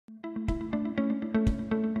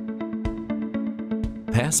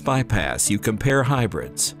Pass by pass, you compare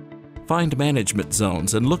hybrids, find management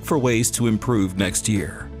zones, and look for ways to improve next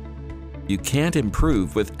year. You can't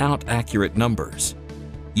improve without accurate numbers.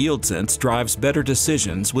 YieldSense drives better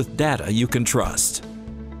decisions with data you can trust.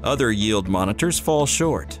 Other yield monitors fall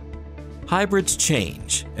short. Hybrids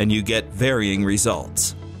change, and you get varying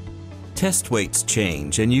results. Test weights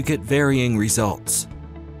change, and you get varying results.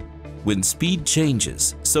 When speed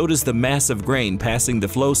changes, so does the mass of grain passing the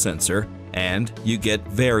flow sensor, and you get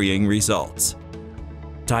varying results.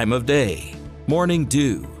 Time of day, morning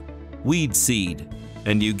dew, weed seed,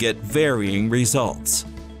 and you get varying results.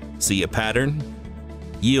 See a pattern?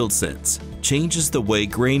 YieldSense changes the way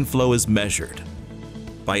grain flow is measured.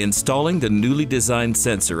 By installing the newly designed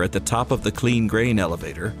sensor at the top of the clean grain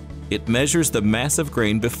elevator, it measures the mass of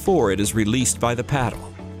grain before it is released by the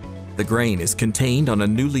paddle. The grain is contained on a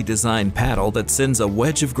newly designed paddle that sends a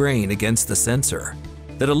wedge of grain against the sensor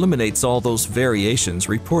that eliminates all those variations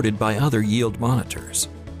reported by other yield monitors.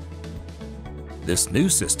 This new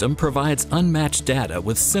system provides unmatched data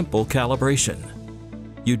with simple calibration.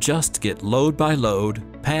 You just get load by load,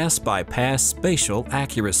 pass by pass spatial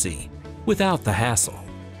accuracy without the hassle.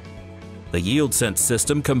 The YieldSense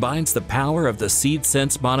system combines the power of the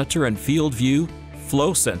SeedSense monitor and field view,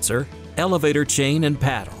 flow sensor, elevator chain, and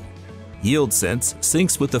paddle. YieldSense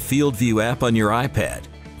syncs with the field view app on your iPad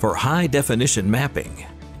for high-definition mapping.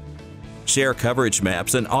 Share coverage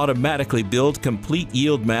maps and automatically build complete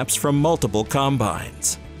yield maps from multiple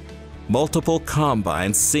combines. Multiple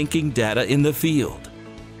combines syncing data in the field.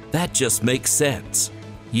 That just makes sense.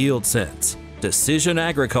 YieldSense. Decision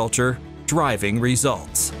agriculture, driving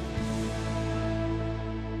results.